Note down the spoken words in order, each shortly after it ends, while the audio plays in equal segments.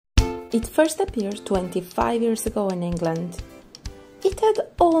It first appeared 25 years ago in England. It had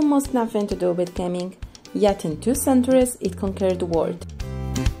almost nothing to do with gaming, yet in 2 centuries it conquered the world.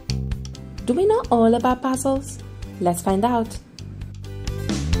 Do we know all about puzzles? Let's find out!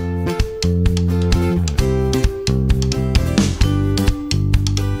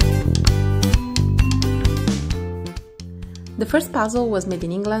 The first puzzle was made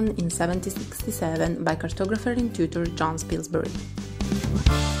in England in 1767 by cartographer and tutor John Pillsbury.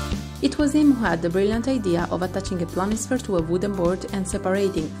 It was him who had the brilliant idea of attaching a planisphere to a wooden board and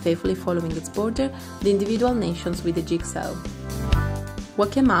separating, faithfully following its border, the individual nations with a jigsaw.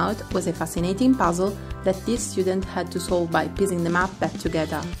 What came out was a fascinating puzzle that this student had to solve by piecing the map back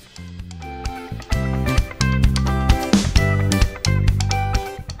together.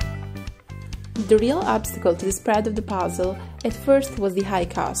 The real obstacle to the spread of the puzzle at first was the high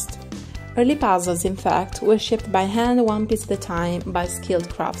cost. Early puzzles, in fact, were shipped by hand one piece at a time by skilled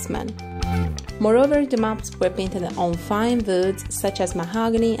craftsmen. Moreover, the maps were painted on fine woods such as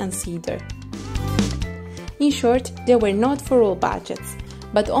mahogany and cedar. In short, they were not for all budgets,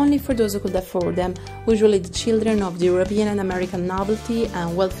 but only for those who could afford them, usually the children of the European and American nobility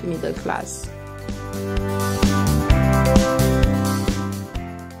and wealthy middle class.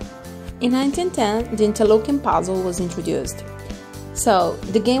 In 1910, the interlocking puzzle was introduced. So,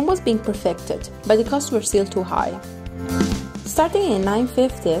 the game was being perfected, but the costs were still too high. Starting in the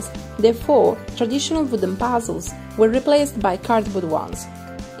 1950s, therefore, traditional wooden puzzles were replaced by cardboard ones.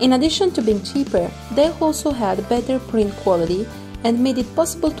 In addition to being cheaper, they also had better print quality and made it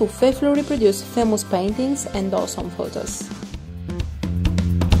possible to faithfully reproduce famous paintings and awesome photos.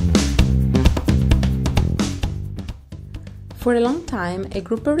 For a long time, a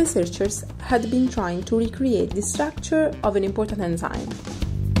group of researchers had been trying to recreate the structure of an important enzyme.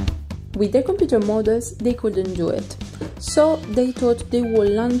 With their computer models, they couldn't do it, so they thought they would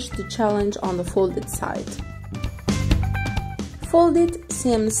launch the challenge on the Foldit site. Foldit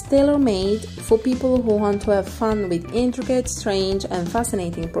seems tailor-made for people who want to have fun with intricate, strange, and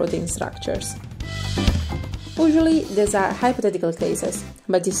fascinating protein structures. Usually, these are hypothetical cases,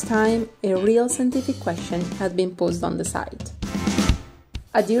 but this time a real scientific question had been posed on the site.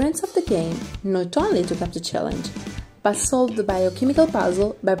 Adherents of the game not only took up the challenge, but solved the biochemical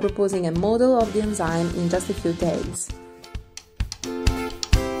puzzle by proposing a model of the enzyme in just a few days.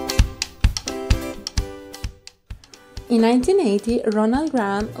 In 1980, Ronald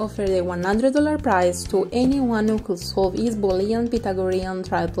Graham offered a $100 prize to anyone who could solve his Boolean Pythagorean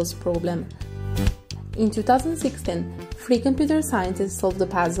triples problem. In 2016, 3 computer scientists solved the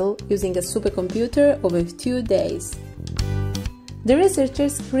puzzle using a supercomputer over 2 days. The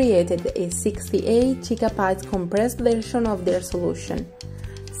researchers created a 68 GB compressed version of their solution,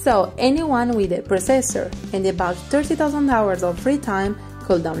 so anyone with a processor and about 30,000 hours of free time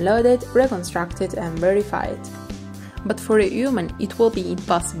could download it, reconstruct it, and verify it. But for a human, it will be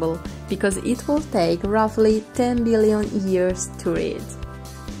impossible, because it will take roughly 10 billion years to read.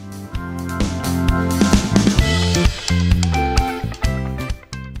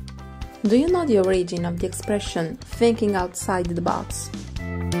 Do you know the origin of the expression thinking outside the box?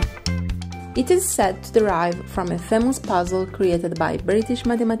 It is said to derive from a famous puzzle created by British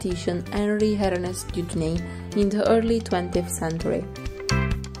mathematician Henry Ernest Dewdney in the early 20th century.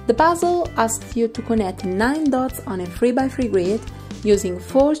 The puzzle asks you to connect 9 dots on a 3x3 grid using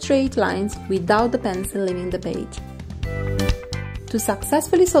 4 straight lines without the pencil leaving the page. To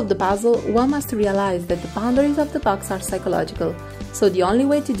successfully solve the puzzle, one must realize that the boundaries of the box are psychological, so the only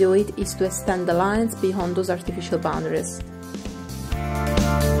way to do it is to extend the lines beyond those artificial boundaries.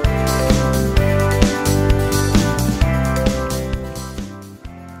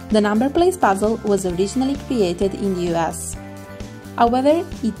 The number place puzzle was originally created in the US. However,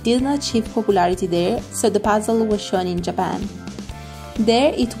 it did not achieve popularity there, so the puzzle was shown in Japan.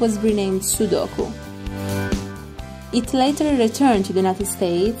 There it was renamed Sudoku. It later returned to the United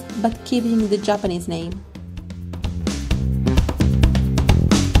States, but keeping the Japanese name.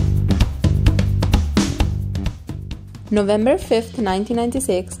 November 5,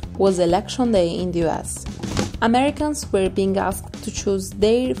 1996 was Election Day in the US. Americans were being asked to choose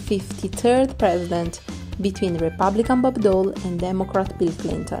their 53rd president between Republican Bob Dole and Democrat Bill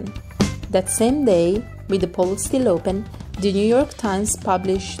Clinton. That same day, with the polls still open, the New York Times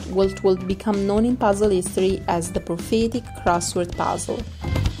published what would become known in puzzle history as the prophetic crossword puzzle.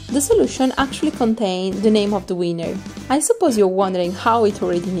 The solution actually contained the name of the winner. I suppose you're wondering how it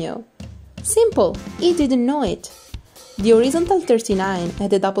already knew. Simple, it didn't know it. The horizontal 39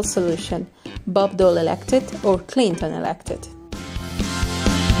 had a double solution: Bob Dole elected or Clinton elected.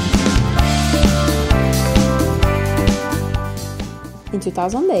 In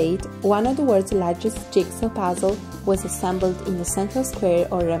 2008, one of the world's largest jigsaw puzzle was assembled in the central square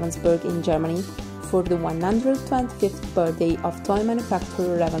of Ravensburg in Germany for the 125th birthday of toy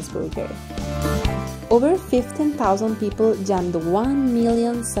manufacturer Ravensburger. Over 15,000 people jammed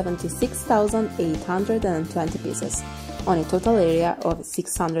 1,076,820 pieces on a total area of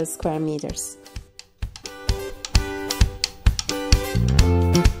 600 square meters.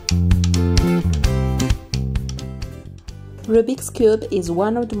 Rubik's Cube is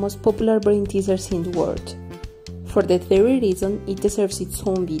one of the most popular brain teasers in the world. For that very reason, it deserves its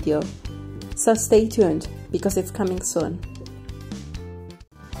own video. So stay tuned, because it's coming soon.